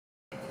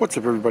What's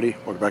up, everybody?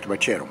 Welcome back to my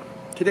channel.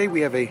 Today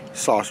we have a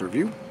sauce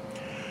review.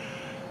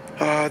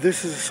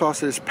 This is a sauce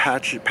that is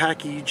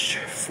packaged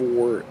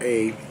for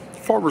a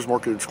farmer's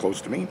market that's close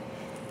to me.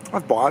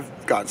 I've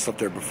gotten stuff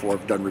there before.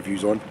 I've done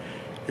reviews on.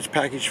 It's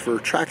packaged for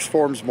Trax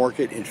Farms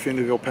Market in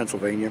Finleyville,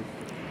 Pennsylvania.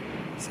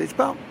 So it's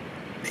about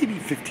maybe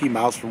 15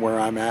 miles from where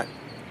I'm at,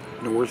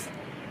 north,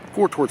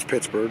 more towards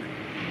Pittsburgh,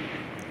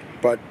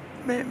 but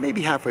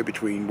maybe halfway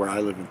between where I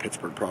live and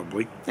Pittsburgh,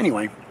 probably.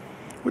 Anyway,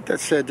 with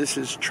that said, this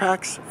is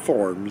Trax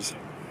Farms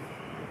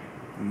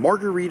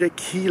Margarita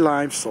Key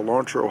Lime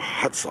Cilantro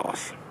Hot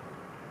Sauce.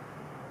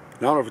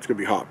 I don't know if it's going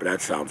to be hot, but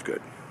that sounds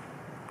good.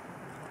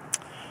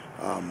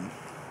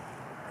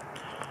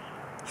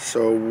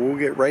 So we'll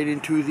get right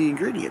into the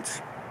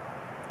ingredients.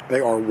 They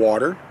are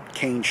water,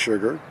 cane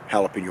sugar,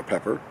 jalapeno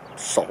pepper,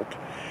 salt,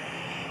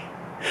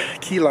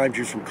 key lime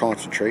juice from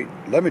concentrate,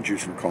 lemon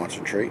juice from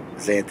concentrate,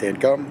 xanthan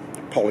gum,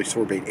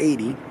 polysorbate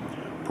 80,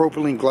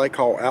 propylene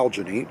glycol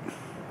alginate,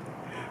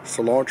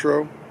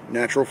 cilantro,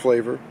 natural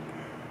flavor,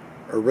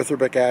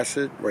 erythrobic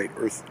acid,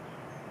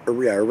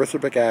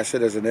 erythrobic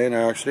acid as an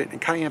antioxidant,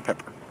 and cayenne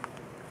pepper.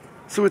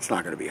 So it's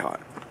not going to be hot.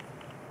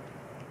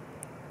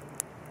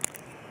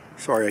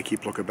 Sorry, I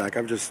keep looking back.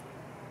 I'm just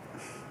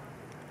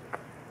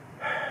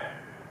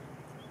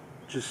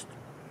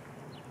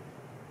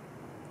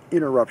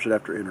interruption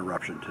after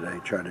interruption today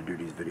trying to do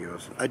these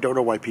videos. I don't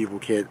know why people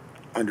can't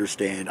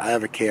understand. I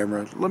have a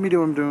camera. Let me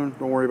do what I'm doing.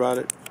 Don't worry about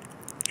it.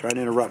 Trying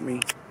to interrupt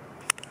me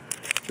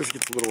just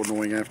gets a little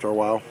annoying after a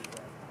while.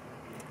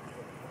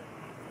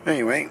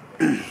 Anyway,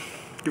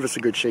 give us a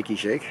good shaky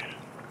shake.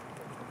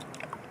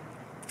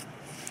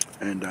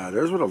 And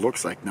there's what it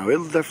looks like. Now, it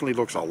definitely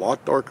looks a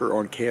lot darker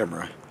on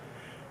camera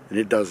than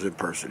it does in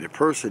person. In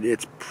person,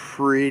 it's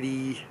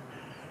pretty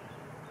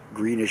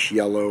greenish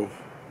yellow,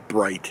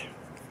 bright.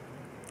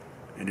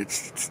 And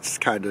it's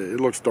kind of, it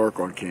looks dark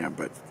on cam,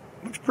 but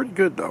it looks pretty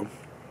good though.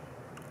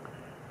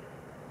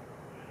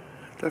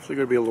 Definitely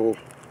going to be a little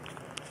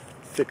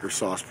thicker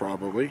sauce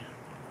probably.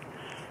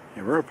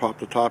 And we're going to pop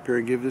the top here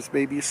and give this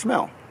baby a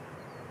smell.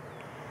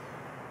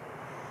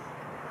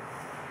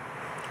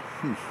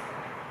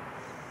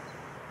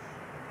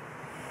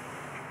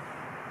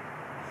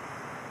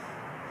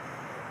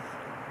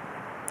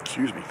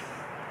 Excuse me.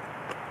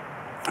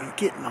 I'm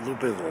getting a little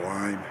bit of the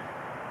lime.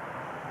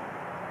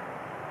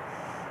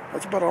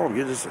 That's about all I'm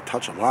getting, just a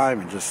touch of lime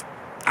and just,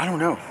 I don't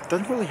know. It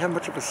doesn't really have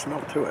much of a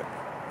smell to it.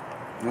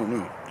 I don't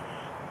know.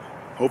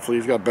 Hopefully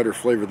he's got better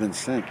flavor than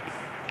scent.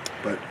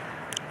 But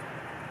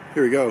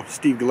here we go.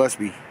 Steve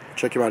Gillespie.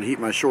 Check him out. Heat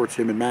My Shorts,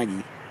 him and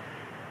Maggie.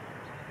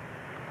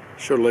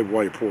 Show the label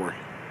while you pour.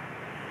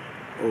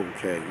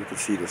 Okay, you can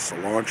see the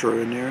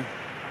cilantro in there.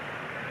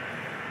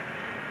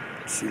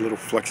 See a little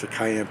flecks of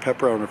cayenne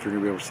pepper. I don't know if you're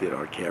going to be able to see it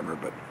on camera,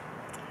 but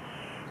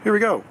here we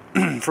go.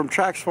 From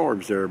Trax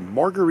Farms, their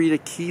Margarita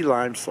Key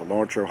Lime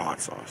Cilantro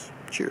Hot Sauce.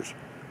 Cheers.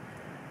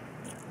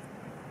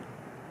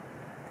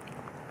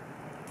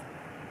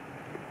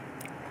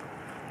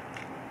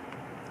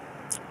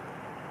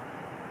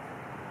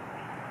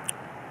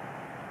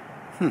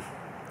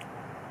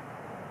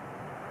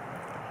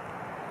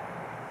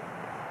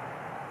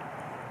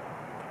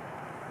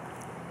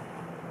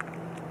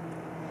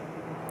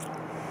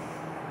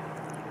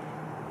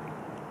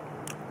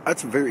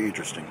 That's very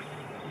interesting.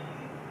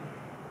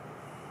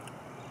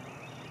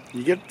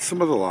 You get some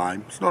of the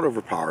lime. It's not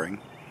overpowering.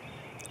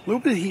 A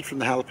little bit of heat from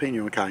the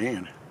jalapeno and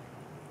cayenne.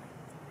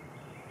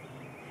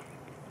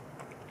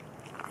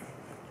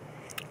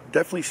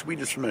 Definitely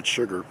sweetness from that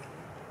sugar.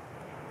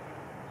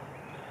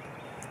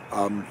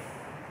 Kind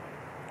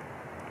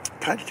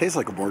of tastes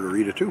like a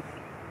margarita too.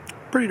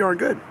 Pretty darn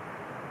good.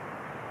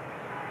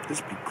 This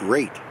would be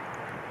great.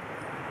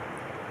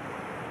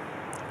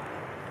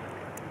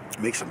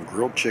 Make some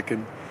grilled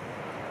chicken.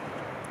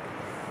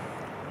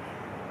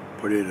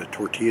 Put it in a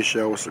tortilla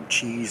shell with some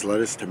cheese,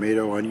 lettuce,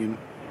 tomato, onion,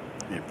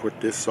 and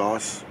put this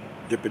sauce,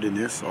 dip it in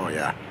this. Oh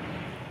yeah.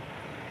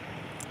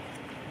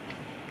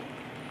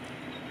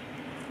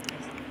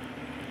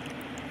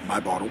 My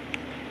bottle.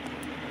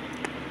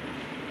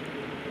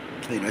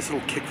 Hey, nice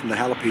little kick from the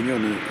jalapeno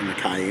and the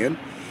cayenne.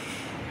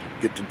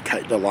 Get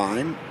the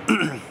lime,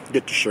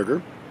 get the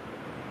sugar.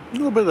 A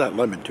little bit of that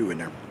lemon too in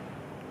there.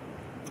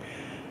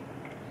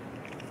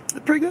 It's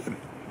pretty good.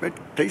 It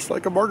tastes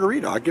like a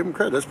margarita. I give them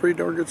credit. That's pretty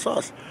darn good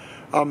sauce.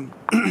 What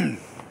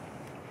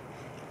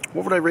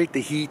would I rate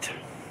the heat?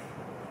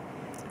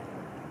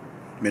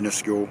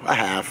 Minuscule. A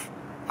half.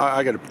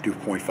 I got to do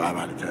 0.5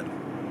 out of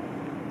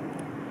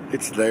 10.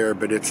 It's there,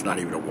 but it's not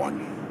even a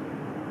 1.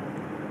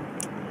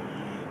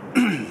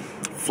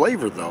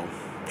 Flavor, though,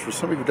 for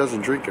somebody who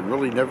doesn't drink and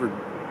really never...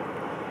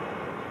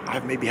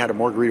 I've maybe had a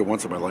margarita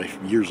once in my life,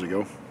 years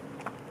ago.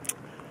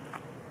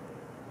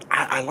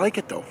 I like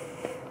it, though.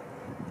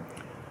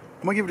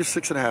 I'm going to give it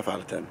a 6.5 out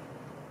of 10.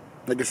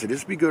 Like I said,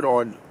 this would be good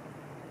on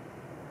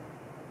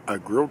a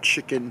grilled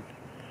chicken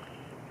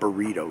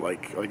burrito.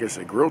 Like I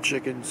said, grilled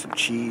chicken, some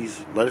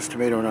cheese, lettuce,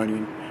 tomato, and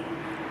onion.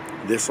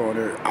 This on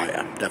it, I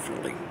am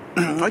definitely.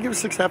 I'll give it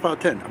 6.5 out of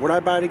 10. Would I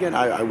buy it again?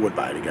 I would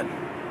buy it again.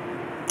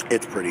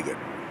 It's pretty good.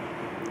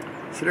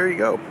 So there you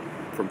go,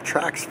 from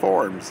Trax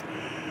Farms,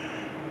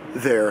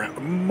 their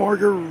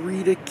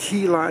Margarita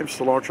key lime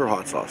cilantro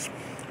hot sauce.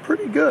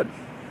 Pretty good.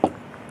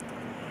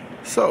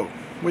 So,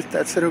 with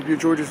that said, I hope you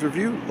enjoyed this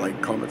review.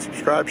 Like, comment,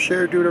 subscribe,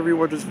 share, do whatever you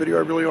want with this video.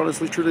 I really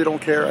honestly truly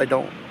don't care. I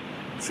don't.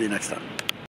 See you next time.